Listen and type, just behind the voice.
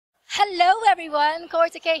Hello everyone,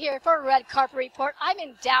 Kaori Takei here for Red Carpet Report. I'm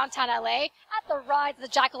in downtown LA at the Rise of the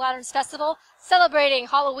Jack-O-Lanterns Festival, celebrating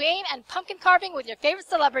Halloween and pumpkin carving with your favorite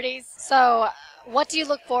celebrities. So, what do you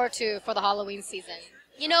look forward to for the Halloween season?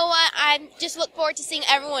 You know what? I just look forward to seeing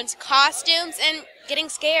everyone's costumes and getting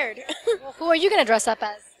scared. Well, who are you going to dress up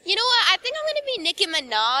as? You know what? I think I'm going to be Nicki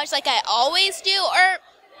Minaj like I always do, or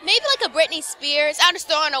maybe like a Britney Spears. I'll just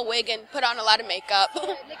throw on a wig and put on a lot of makeup.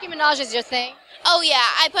 Nicki Minaj is your thing? Oh yeah,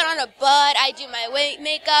 I put on a bud, I do my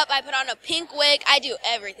makeup, I put on a pink wig, I do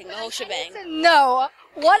everything, the whole shebang. No,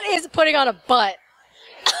 what is putting on a butt?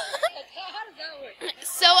 How does that work?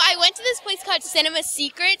 So I went to this place called Cinema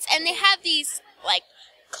Secrets, and they have these like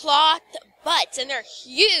cloth butts, and they're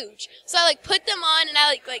huge. So I like put them on, and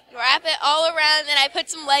I like wrap it all around, and I put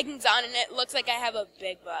some leggings on, and it looks like I have a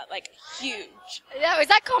big butt, like huge. Yeah, is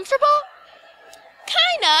that comfortable?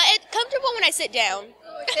 Kinda. It's comfortable when I sit down.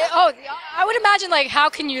 Oh, I would imagine, like, how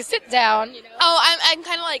can you sit down, you know? Oh, I'm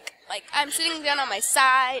kind of like I'm sitting down on my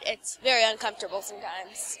side. It's very uncomfortable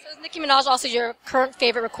sometimes. So is Nicki Minaj also your current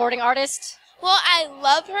favorite recording artist? Well, I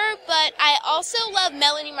love her, but I also love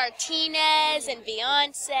Melanie Martinez and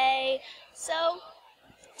Beyonce. So,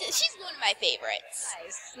 she's one of my favorites.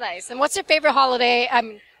 Nice, nice. And what's your favorite Halloween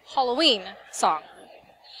song?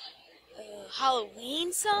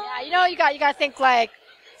 Halloween song? Yeah, you know, you got to think like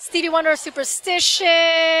Stevie Wonder's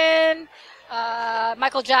Superstition,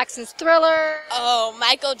 Michael Jackson's Thriller. Oh,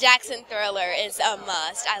 Michael Jackson Thriller is a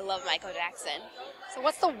must. I love Michael Jackson. So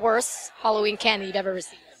what's the worst Halloween candy you've ever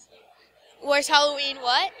received? Worst Halloween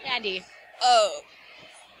what? Candy. Oh.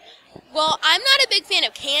 Well, I'm not a big fan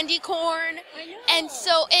of candy corn, and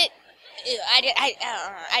so I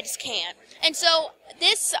just can't. And so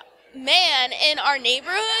this man in our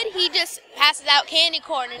neighborhood, he just passes out candy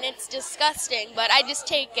corn, and it's disgusting, but I just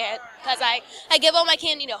take it because I give all my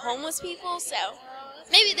candy to homeless people, so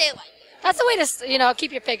maybe they like it. That's the way to, you know,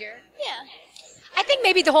 keep your figure. Yeah. I think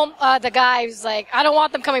maybe the guy who's like, I don't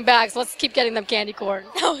want them coming back, so let's keep getting them candy corn.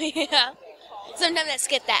 Oh, yeah. Sometimes I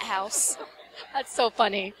skip that house. That's so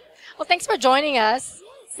funny. Well, thanks for joining us.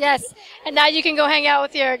 Yes. And now you can go hang out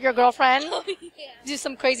with your girlfriend. Oh, yeah. Do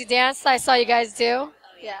some crazy dance I saw you guys do.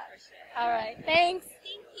 Yeah. All right. Thanks.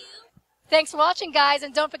 Thank you. Thanks for watching, guys.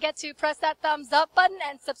 And don't forget to press that thumbs up button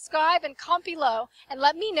and subscribe and comment below. And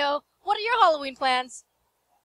let me know, what are your Halloween plans?